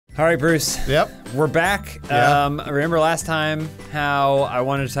All right, Bruce. Yep. We're back. Yeah. Remember last time how I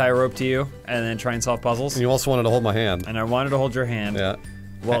wanted to tie a rope to you and then try and solve puzzles? And you also wanted to hold my hand. And I wanted to hold your hand. Yeah.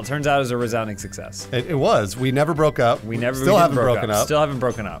 Well, it turns out it was a resounding success. It was. We never broke up. Still haven't broken up. Still haven't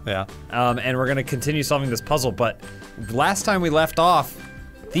broken up. Yeah. And we're gonna continue solving this puzzle, but last time we left off,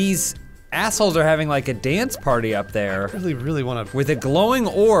 these assholes are having like a dance party up there. I really want to. With a glowing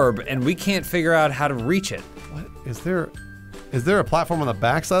orb, and we can't figure out how to reach it. What is there? Is there a platform on the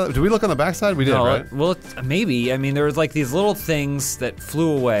backside? Did we look on the backside? We did, No, right? well, maybe. I mean, there was like these little things that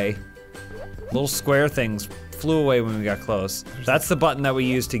flew away. Little square things flew away when we got close. That's the button that we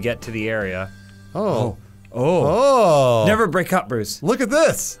used to get to the area. Oh. Oh. Never break up, Bruce. Look at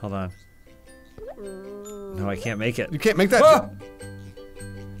this. Hold on. No, I can't make it. You can't make that.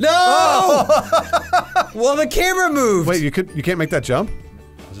 No! Oh! Well, the camera moved. Wait, you can't make that jump?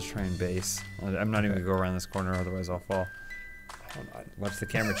 I'll just try and base. I'm not even gonna go around this corner, otherwise I'll fall. Hold on. Watch the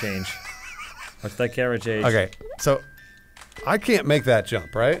camera change. Watch that camera change. Okay, so I can't make that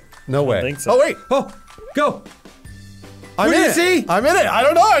jump, right? No way. I think so. Oh wait! Oh, go! I'm What do in you it. see? I'm in it. I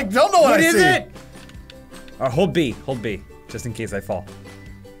don't know. I don't know what I see. What is it? Hold B, just in case I fall.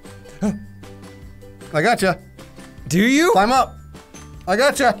 I gotcha. Do you? Climb up. I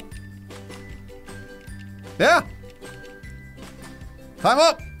gotcha. Yeah. Climb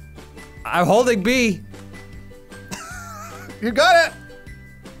up. I'm holding B. You got it.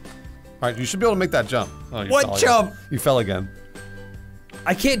 All right, you should be able to make that jump. Oh, you What fell jump? Again. You fell again.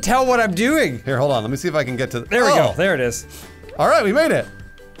 I can't tell what I'm doing. Here, hold on. Let me see if I can get to. There we go. There it is. All right, we made it.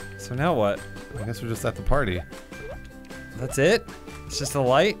 So now what? I guess we're just at the party. That's it? It's just a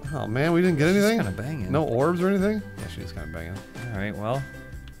light? Oh man, we didn't get anything. Kind of banging. No orbs or anything. Yeah, she's kind of banging. All right. Well,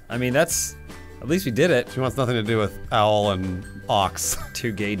 I mean that's. At least we did it. She wants nothing to do with owl and ox.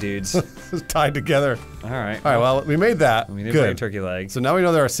 Two gay dudes. Tied together. All right. All right. Well, we made that. We did Good. bring turkey legs. So now we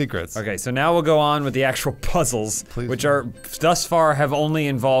know there are secrets. Okay, so now we'll go on with the actual puzzles, Please which do. are thus far have only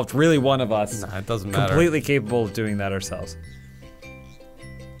involved really one of us. Nah, it doesn't matter. Completely capable of doing that ourselves.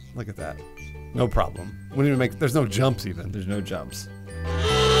 Look at that. No problem. Wouldn't even make. There's no jumps even. There's no jumps.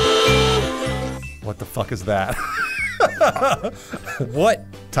 What the fuck is that? What?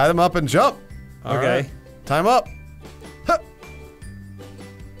 Tie them up and jump. All Okay. right. Time up. Huh.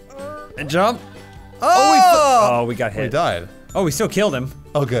 And jump. Oh, We got hit. we died. Oh, we still killed him.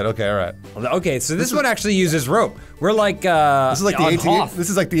 Oh, good. Okay, all right. Okay, so this one actually uses rope. We're like This is like the on AT. Hoth.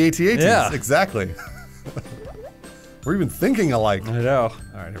 This is like the AT-ATs. Yeah. Exactly. We're even thinking alike. I know. All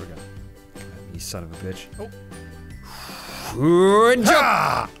right, here we go. You son of a bitch. Ooh, and jump.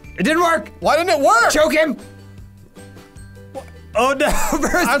 Ah! It didn't work. Why didn't it work? Choke him. Oh no,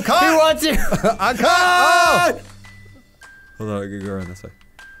 Bruce. I'm caught. He wants you. I'm caught. Hold on, I can go around this way.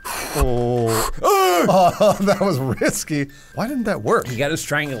 Oh. Oh, that was risky. Why didn't that work? You gotta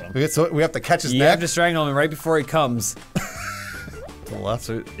strangle him. So we have to catch his You neck. have to strangle him right before he comes. To the left.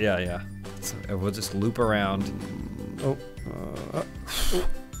 So yeah. So we'll just loop around. Oh.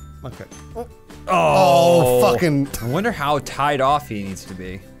 Okay. Oh. Oh, Fucking. I wonder how tied off he needs to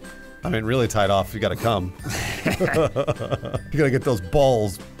be. I mean, really tied off. You gotta come. You gotta get those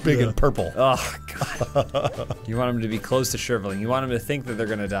balls big and purple. Oh god. You want him to be close to shriveling. You want him to think that they're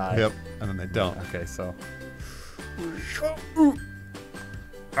gonna die. Yep. And then they don't. Okay, so. All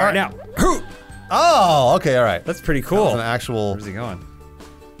right, now. Oh, okay, all right. That's pretty That cool. was an actual. Where's he going?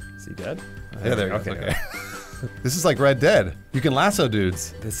 Is he dead? Yeah, there he goes. Okay. Okay. This is like Red Dead. You can lasso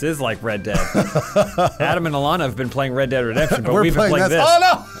dudes. This is like Red Dead. Adam and Alana have been playing Red Dead Redemption, but We're we've been playing this. Oh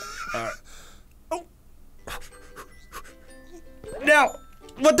no! Now,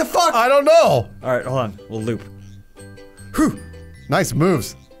 what the fuck? I don't know. All right, hold on. We'll loop. Whew. Nice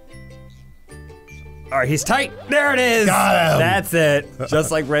moves. All right, he's tight. There it is. Got him. That's it.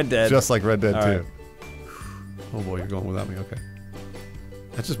 Just like Red Dead. Just like Red Dead All 2. right. Oh boy, you're going without me. Okay.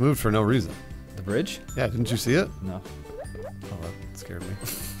 That just moved for no reason. The bridge? Yeah, didn't you see it? No. Oh, that scared me.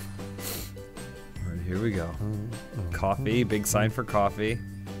 All right, here we go. Coffee. Big sign for coffee.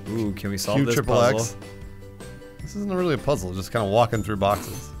 Ooh, can we solve Q this triple puzzle? X. This isn't really a puzzle. Just kind of walking through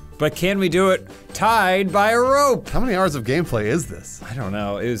boxes. But can we do it tied by a rope? How many hours of gameplay is this? I don't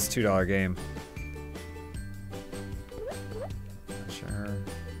know. It was a $2 game. Not sure.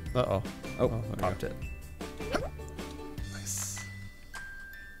 Uh-oh. Oh, there we popped it. Nice.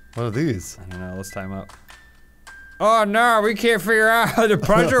 What are these? I don't know. Let's tie him up. Oh no, we can't figure out how the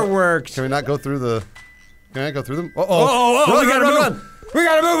puzzle works. Can we not go through the... Can I go through them? Uh-oh. Oh, Run, we gotta run, move. run. We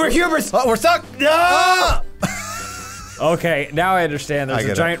gotta move. We're hubris. Oh, we're stuck. Ah! Okay, now I understand. I There's get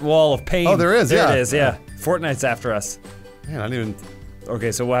a it. giant wall of pain. Oh, there is, There yeah. it is, yeah. Fortnite's after us. Man, I didn't even...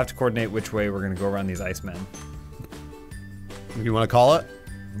 Okay, so we'll have to coordinate which way we're gonna go around these icemen. You want to call it?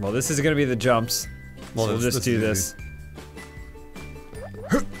 Well, this is gonna be the jumps. Well, So we'll just do this.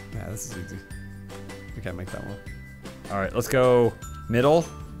 Yeah, this is easy. We can't make that one. All right, let's go middle,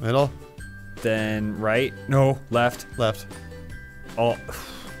 Middle, then right. No, left. left. Oh,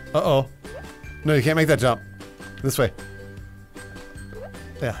 Uh-oh. No, you can't make that jump. This way.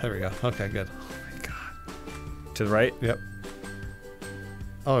 Yeah, there we go. Okay, good. to the right. Yep.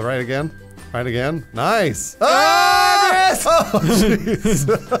 Oh, right again? Right again? Nice! Ah! Oh, jeez.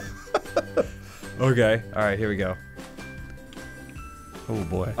 Okay. All right, here we go. Oh,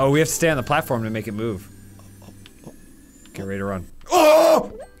 boy. Oh, we have to stay on the platform to make it move. Get ready to run.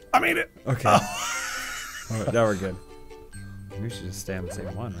 Oh! I made it! Okay. Oh, now we're good. We should just stay on the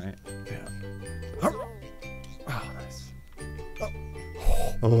same one, right? Yeah. Oh, nice.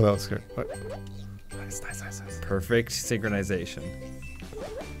 Oh, that was scary. Nice, nice, nice, nice. Perfect synchronization.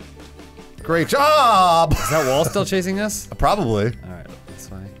 Great job! Is that wall still chasing us? Probably. All right,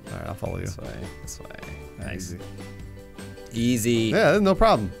 this way. All right, I'll follow you. This way. This way. Nice. Easy. Easy. Yeah, no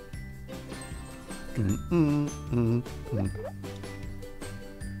problem.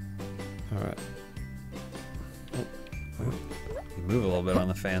 All right. You move a little bit on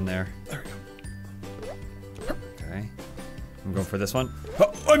the fan there. There we go. Okay. I'm going for this one.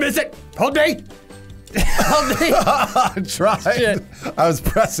 Oh, I missed it! Hold me! Hold me! I tried. Shit. I was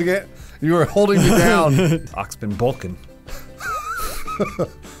pressing it. You were holding me down. Ox been bulking.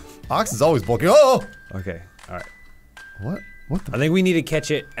 Ox is always bulking. Oh! Okay. All right. What? What the? I think we need to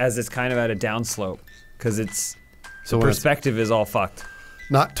catch it as it's kind of at a downslope, because it's So the when it's perspective is all fucked.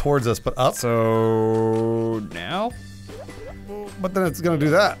 not towards us, but up. So now? But then it's gonna do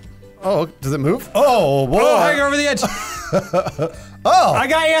that. Oh, does it move? Oh, boy. Oh, hang over the edge! Oh! I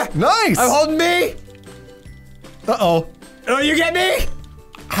got you! Nice! I'm holding me! Uh-oh. Oh, you get me?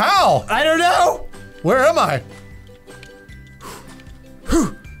 How? I don't know! Where am I?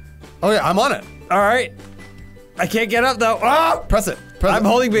 Oh yeah, I'm on it. All right. I can't get up though. Oh! Press it. Press I'm it.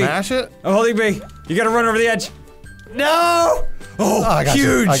 holding B. Mash it. I'm holding B. You gotta run over the edge. No! Oh, I got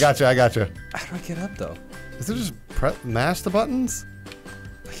huge! you. I got you. I got you. How do I get up though? Is it just mash the buttons?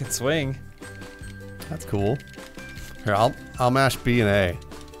 I can swing. That's cool. Here, I'll mash B and A.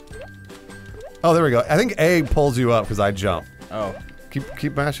 Oh, there we go. I think A pulls you up because I jump. Oh,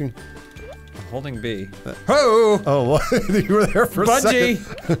 Keep mashing. I'm holding B. Oh! Oh, what? You were there for a Bungee!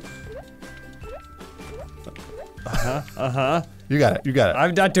 second. Uh-huh. You got it. You got it.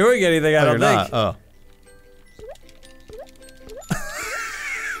 I'm not doing anything, I Oh, don't you're think. not. Oh.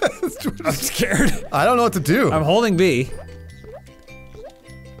 I'm scared. I don't know what to do. I'm holding B.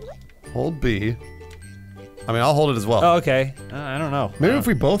 Hold B. I mean, I'll hold it as well. Oh, okay. I don't know. Maybe if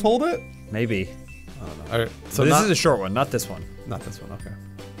we both hold it? Maybe. I don't know. All right. So So this not, is a short one, not this one. not this one. Okay.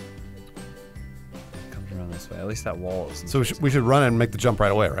 Comes around this way. At least that wall is. So we should run and make the jump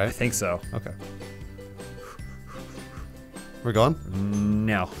right away, I right? think so. Okay. We're going?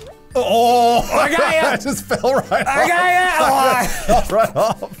 No. Oh! I got ya! I just fell right I off. got Fell right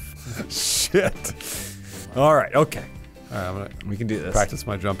off. Shit. you! All right, okay. All right, I'm gonna We can do this. practice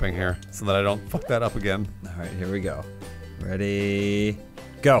my jumping here so that I don't fuck that up again. All right, here we go. Ready,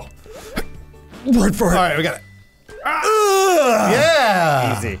 go. Run for it. All right, we got it.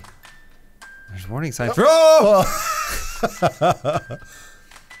 Yeah. Easy. There's warning signs. Oh!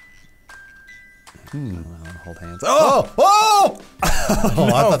 I don't want to hold hands. Oh! Oh! Oh,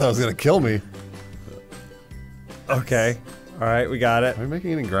 I thought that was gonna kill me. Okay. All right, we got it. Are we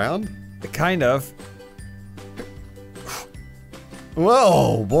making any ground? Kind of.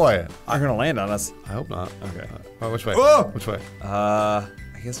 Whoa, boy. They're gonna land on us. I hope not. Okay. Which way? Whoa! Which way? I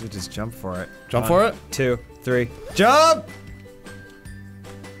guess we just jump for it. Jump for it? 2, 3, jump!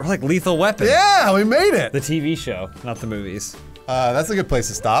 We're like Lethal Weapon. Yeah, we made it. The TV show, not the movies. That's a good place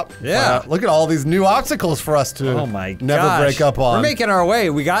to stop. Yeah. Look at all these new obstacles for us to Oh my god. never break up on. We're making our way.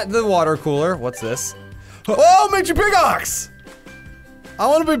 We got the water cooler. What's this? Oh, made you big ox! I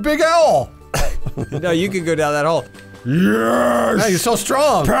want to be big owl. No, you can go down that hole. Yeah, you're so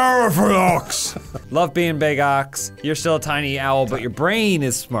strong. Powerful ox. Love being big ox. You're still a tiny owl, but your brain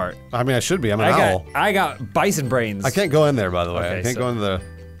is smart. I mean, I should be. I'm an owl. I got bison brains. I can't go in there, by the way. Okay, I can't so- go into the.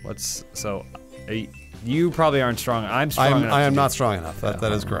 You probably aren't strong. I'm strong enough. I to am do- not strong enough. That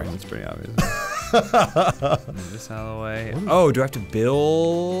is correct. It's pretty obvious. Move this out of the way. Oh, do I have to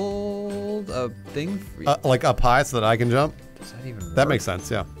build a thing for you? Like up high so that I can jump. Does that even work? That makes sense.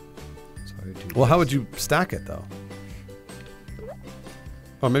 Yeah. So I would do Well, how this. would you stack it though?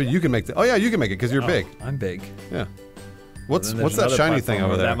 Oh, maybe you can make the. Oh yeah, you can make it because you're Oh, big. I'm big. Yeah. What's Then there's what's that another shiny platform thing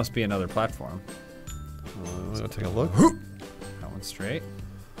over there? That must be another platform. I'm gonna take a look. That one's straight.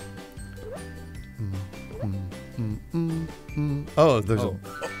 Oh, there's Oh.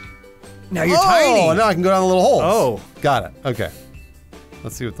 a... Now you're Oh, tiny. now I can go down the little holes. Oh. Got it. Okay.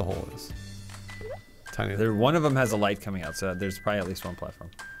 Let's see what the hole is. Tiny. There, one of them has a light coming out, so there's probably at least one platform.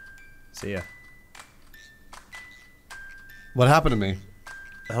 See ya. What happened to me?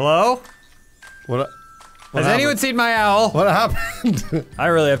 Hello? What Has anyone seen my owl? What happened? I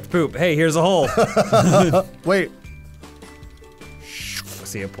really have to poop. Hey, here's a hole. Wait.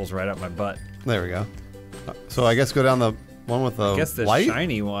 See, it pulls right up my butt. There we go. So I guess go down the one with the I guess the light?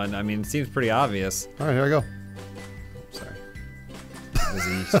 shiny one, I mean, it seems pretty obvious. All right, here I go. Sorry. Is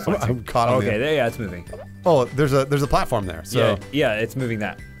he flexing? I'm caught on Okay, there, yeah, it's moving. Oh, there's a platform there. So Yeah, it's moving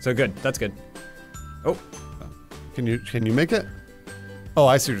that. So good, that's good. Oh, can you make it? Oh,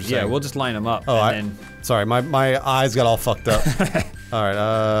 I see what you're saying. yeah, we'll just line them up. Oh, and then sorry, my eyes got all fucked up. All right,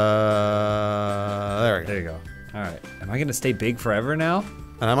 there we go. there you go. All right, am I gonna stay big forever now?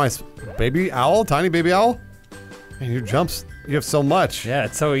 And am I baby owl, tiny baby owl? Man, your jumps, you have so much. Yeah,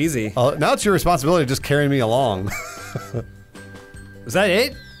 it's so easy. Now it's your responsibility to just carry me along. Was that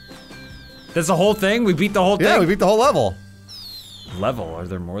it? That's the whole thing? We beat the whole thing? Yeah, we beat the whole level. Level? Are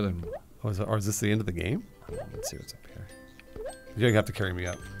there more than... Or is this the end of the game? Let's see what's up here. You have to carry me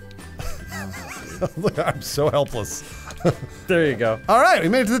up. I'm so helpless. There you go. All right, we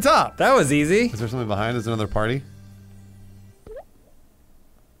made it to the top. That was easy. Is there something behind? Is there another party?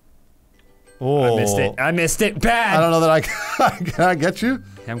 Oh, I missed it. I missed it bad. I don't know that I can I get you?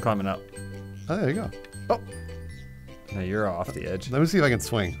 I'm climbing up. Oh, there you go. Oh, No, you're off the edge. let me see if I can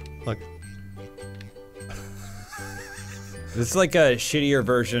swing. Look. This is like a shittier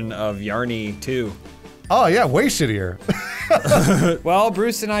version of Yarny 2. Oh yeah, way shittier. Well,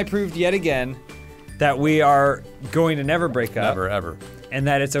 Bruce and I proved yet again that we are going to never break up. Never ever. And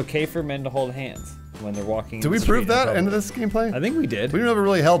that it's okay for men to hold hands when they're walking. Did we prove that into this gameplay? I think we did. We never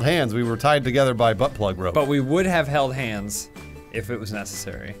really held hands. We were tied together by butt plug rope. But we would have held hands if it was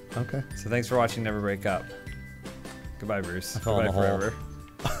necessary. Okay. So thanks for watching Never Break Up. Goodbye, Bruce. I fell in Goodbye the hole. forever.